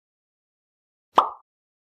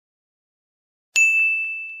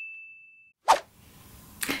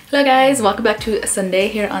Hello guys, welcome back to Sunday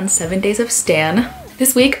here on 7 Days of Stan.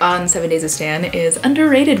 This week on 7 Days of Stan is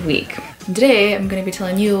Underrated Week. Today I'm going to be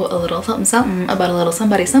telling you a little something something about a little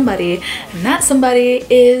somebody, and that somebody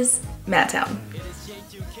is Madtown.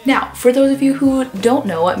 Now, for those of you who don't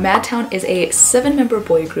know, Madtown is a 7-member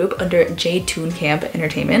boy group under J-Toon Camp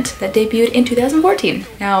Entertainment that debuted in 2014.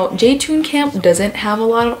 Now, J-Toon Camp doesn't have a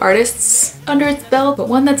lot of artists under its belt, but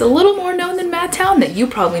one that's a little more known than Madtown that you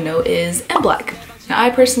probably know is M-Black. Now,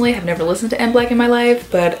 I personally have never listened to M-Black in my life,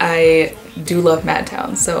 but I do love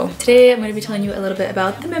Madtown. So today I'm going to be telling you a little bit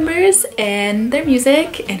about the members and their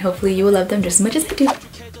music, and hopefully you will love them just as much as I do.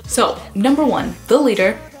 So, number 1, the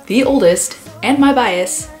leader, the oldest, and my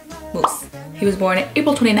bias, Moos. He was born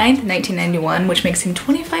April 29th, 1991, which makes him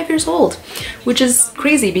 25 years old, which is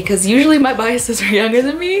crazy because usually my biases are younger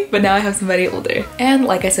than me, but now I have somebody older. And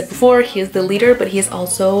like I said before, he is the leader, but he is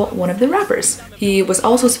also one of the rappers. He was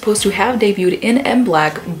also supposed to have debuted in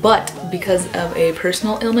M-Black, but because of a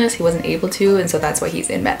personal illness, he wasn't able to, and so that's why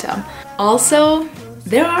he's in Madtown. Also,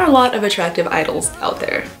 there are a lot of attractive idols out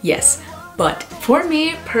there, yes. But for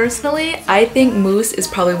me personally, I think Moos is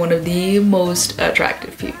probably one of the most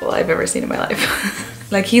attractive people I've ever seen in my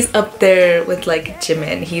life. Like, he's up there with like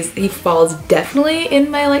Jimin. He falls definitely in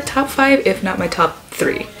my like top 5, if not my top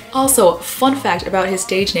 3. Also, fun fact about his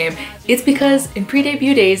stage name, it's because in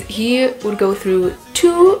pre-debut days, he would go through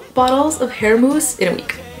 2 bottles of hair mousse in a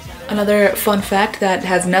week. Another fun fact that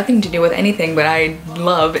has nothing to do with anything but I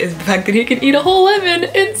love is the fact that he can eat a whole lemon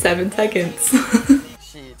in 7 seconds.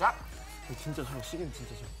 진짜 잘 시계는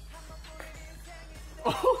진짜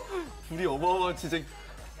잘. 둘이 어마어마한 진짜.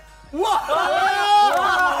 우와!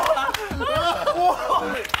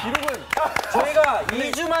 기록은 저희가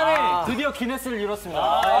 2주 만에 드디어 기네스를 이뤘습니다.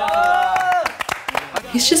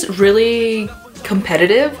 He's just really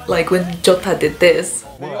competitive. Like when Jota did this.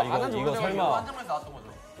 이거 설마.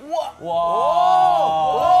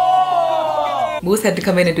 Moos had to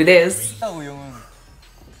come in and do this.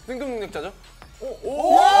 생존 능력자죠?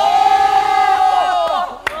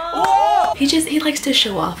 He likes to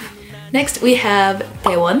show off. Next we have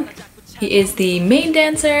Daewon. He is the main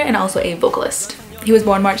dancer and also a vocalist. He was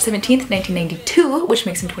born March 17th, 1992, which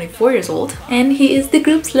makes him 24 years old. And he is the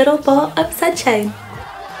group's little ball of sunshine.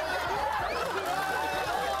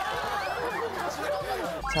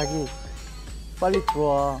 자기 빨리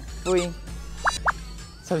들어와. 뿌잉.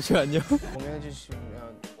 잠시만요. 공연해주시면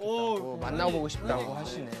또 만나보고 싶다고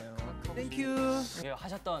하시네요. 땡큐.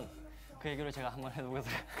 하셨던 그 얘기를 제가 한번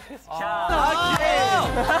해보겠습니다.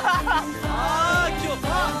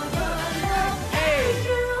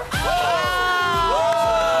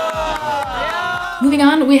 Moving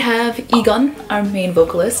on, we have Geon, our main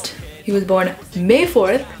vocalist. He was born May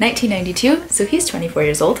 4th, 1992, so he's 24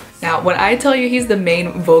 years old. Now, when I tell you he's the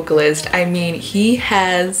main vocalist, I mean he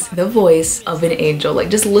has the voice of an angel. Like,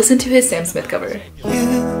 just listen to his Sam Smith cover.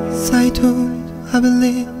 Yes, I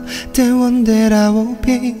believe the one that I will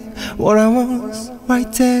be what I was,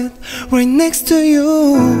 right there, right next to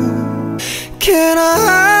you. Can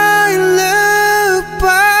I live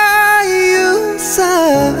by your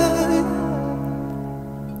side,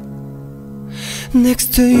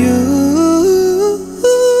 next to you?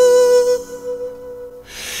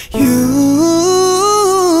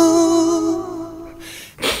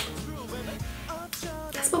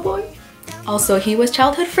 That's my boy. Also, he was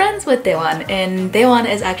childhood friends with Daewon, and Daewon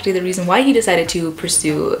is actually the reason why he decided to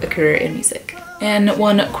pursue a career in music. And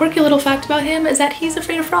one quirky little fact about him is that he's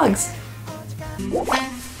afraid of frogs.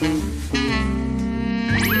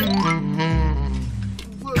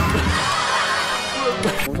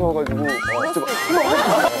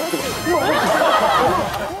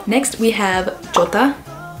 Next we have Jota.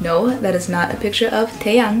 No, that is not a picture of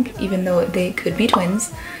Taeyang, even though they could be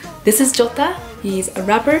twins. This is Jota. He's a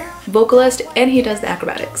rapper, vocalist, and he does the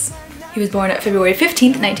acrobatics. He was born February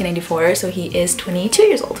 15th, 1994, so he is 22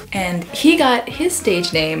 years old. And he got his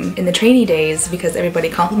stage name in the trainee days because everybody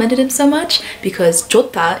complimented him so much, because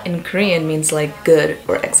Jota in Korean means like good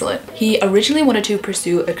or excellent. He originally wanted to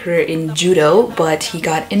pursue a career in judo, but he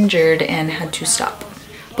got injured and had to stop.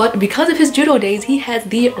 But because of his judo days, he has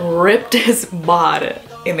the rippedest bod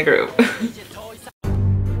in the group.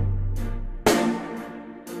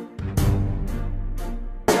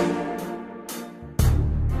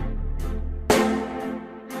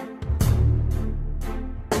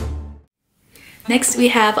 Next we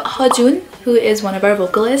have Heo Jun, who is one of our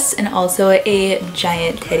vocalists and also a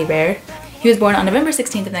giant teddy bear. He was born on November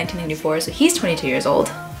 16th of 1994, so he's 22 years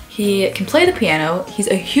old. He can play the piano, he's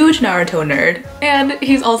a huge Naruto nerd, and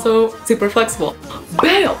he's also super flexible.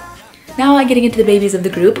 Bam! Now getting into the babies of the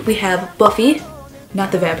group, we have Buffy,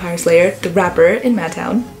 not the vampire slayer, the rapper in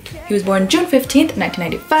Madtown. He was born June 15th,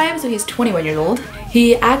 1995, so he's 21 years old.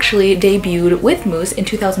 He actually debuted with Moos in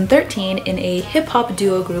 2013 in a hip-hop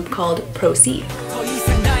duo group called Pro C.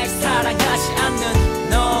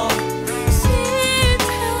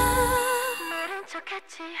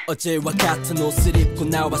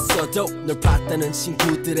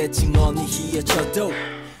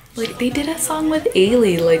 Like, they did a song with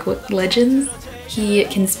Ailey, like, what, Legends? He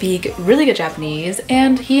can speak really good Japanese,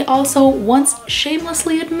 and he also once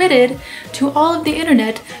shamelessly admitted to all of the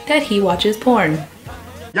internet that he watches porn.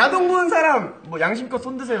 야동 보는 사람 뭐 양심껏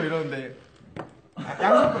손 드세요 이러는데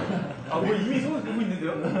양심껏 뭐 이미 손을 들고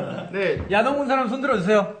있는데요? 네, 야동 본 사람 손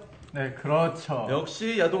들어주세요. 네, 그렇죠.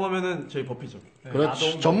 역시 야동하면은 저희 버피죠. 네,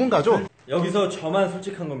 그렇지, 전문가죠. 여기서 저만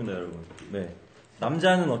솔직한 겁니다, 여러분. 네,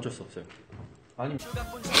 남자는 어쩔 수 없어요. 아니.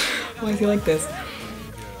 Why is he like this?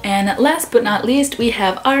 And last but not least, we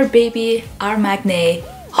have our baby, our maknae,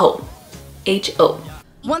 Ho. H-O.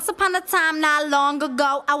 Once upon a time, not long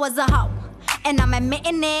ago, I was a hoe. And I'm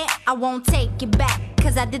admitting it, I won't take it back.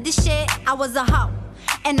 Cause I did this shit, I was a hoe.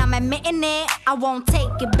 And I'm admitting it, I won't take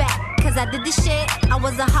it back. Cause I did this shit, I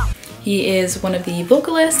was a hoe. He is one of the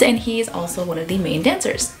vocalists, and he's also one of the main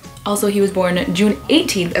dancers. Also, he was born June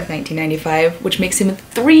 18th of 1995, which makes him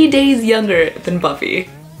 3 days younger than Buffy.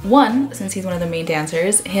 One, since he's one of the main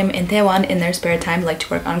dancers, him and Daewon in their spare time like to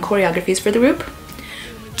work on choreographies for the group.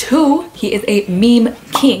 2, he is a meme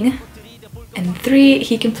king. And 3,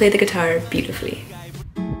 he can play the guitar beautifully.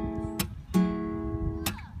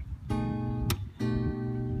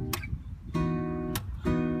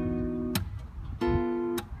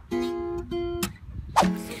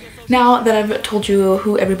 Now that I've told you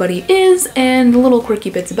who everybody is and little quirky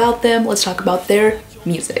bits about them, let's talk about their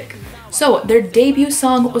music. So their debut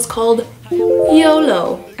song was called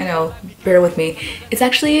YOLO. I know, bear with me. It's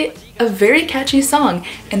actually a very catchy song,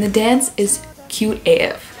 and the dance is cute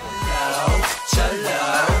AF.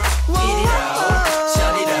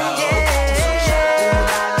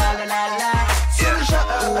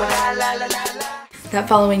 That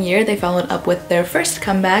following year, they followed up with their first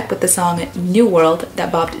comeback with the song New World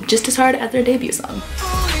that bopped just as hard as their debut song.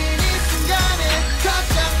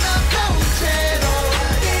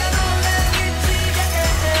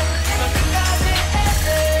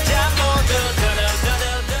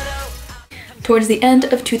 Towards the end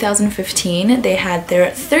of 2015, they had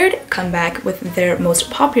their third comeback with their most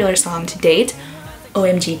popular song to date,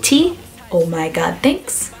 OMGT, Oh My God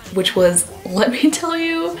Thanks, which was, let me tell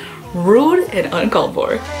you, rude and uncalled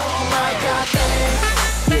for. Oh my God,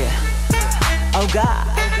 thanks. Yeah. Oh God.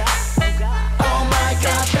 Oh my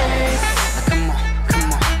God, thanks.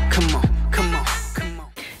 Come on.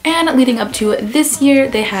 And leading up to this year,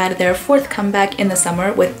 they had their fourth comeback in the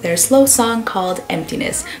summer with their slow song called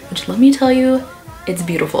Emptiness, which, let me tell you, it's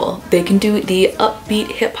beautiful. They can do the upbeat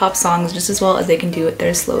hip-hop songs just as well as they can do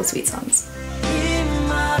their slow, sweet songs.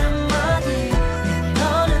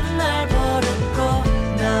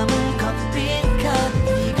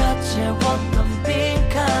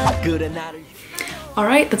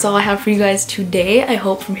 Alright, that's all I have for you guys today. I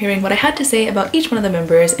hope from hearing what I had to say about each one of the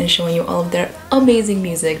members and showing you all of their amazing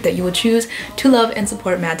music that you will choose to love and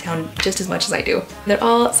support Madtown just as much as I do. They're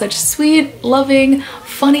all such sweet, loving,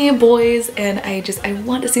 funny boys, and I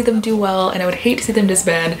want to see them do well, and I would hate to see them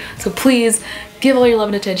disband, so please give all your love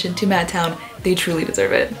and attention to Madtown. They truly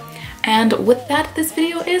deserve it. And with that, this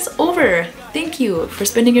video is over. Thank you for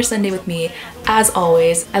spending your Sunday with me, as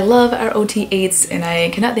always. I love our OT8s, and I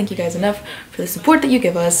cannot thank you guys enough for the support that you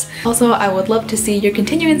give us. Also, I would love to see your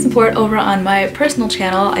continuing support over on my personal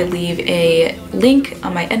channel. I leave a link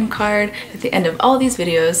on my end card at the end of all these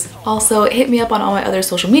videos. Also, hit me up on all my other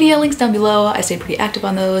social media links down below. I stay pretty active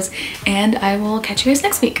on those, and I will catch you guys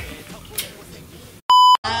next week.